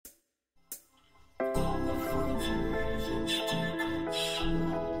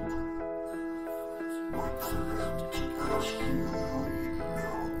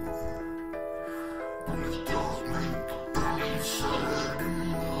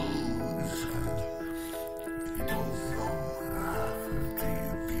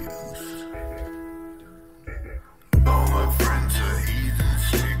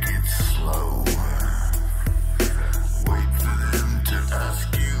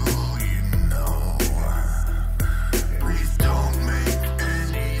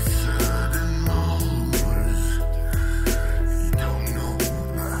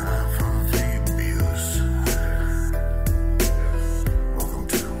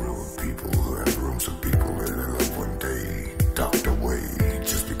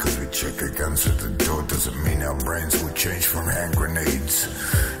check the guns at the door doesn't mean our brains will change from hand grenades.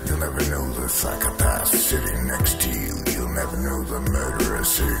 You'll never know the psychopath sitting next to you. You'll never know the murderer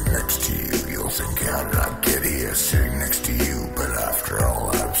sitting next to you. You'll think, how did I get here sitting next to you? But after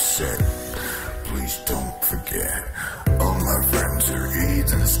all I've said, please don't forget, all my friends are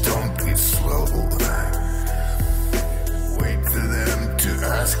heathens, don't be slow. Wait for them to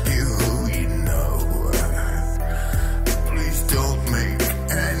ask you who you know. Please don't make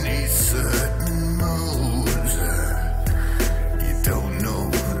any sudden moves. You don't know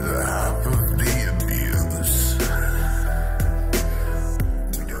the half of the abuse.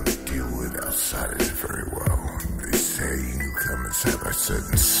 We don't deal with outsiders very well. They say newcomers have a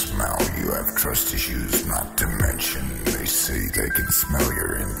certain smell. You have trust issues, not to mention they say they can smell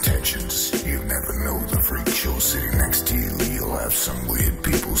your intentions. You never know the freak show sitting next to you. You'll have some weird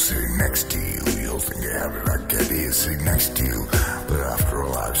people sitting next to you. You'll think, how did I get here sitting next to you? But after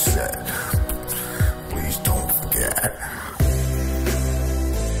all I've said, please don't forget.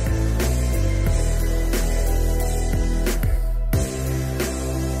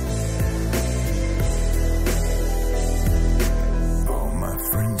 All my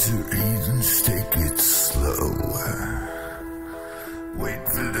friends are heathens, take it slow. Wait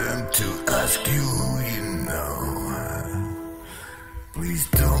for them to ask you who you know. Please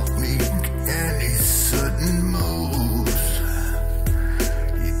don't make any sudden moves.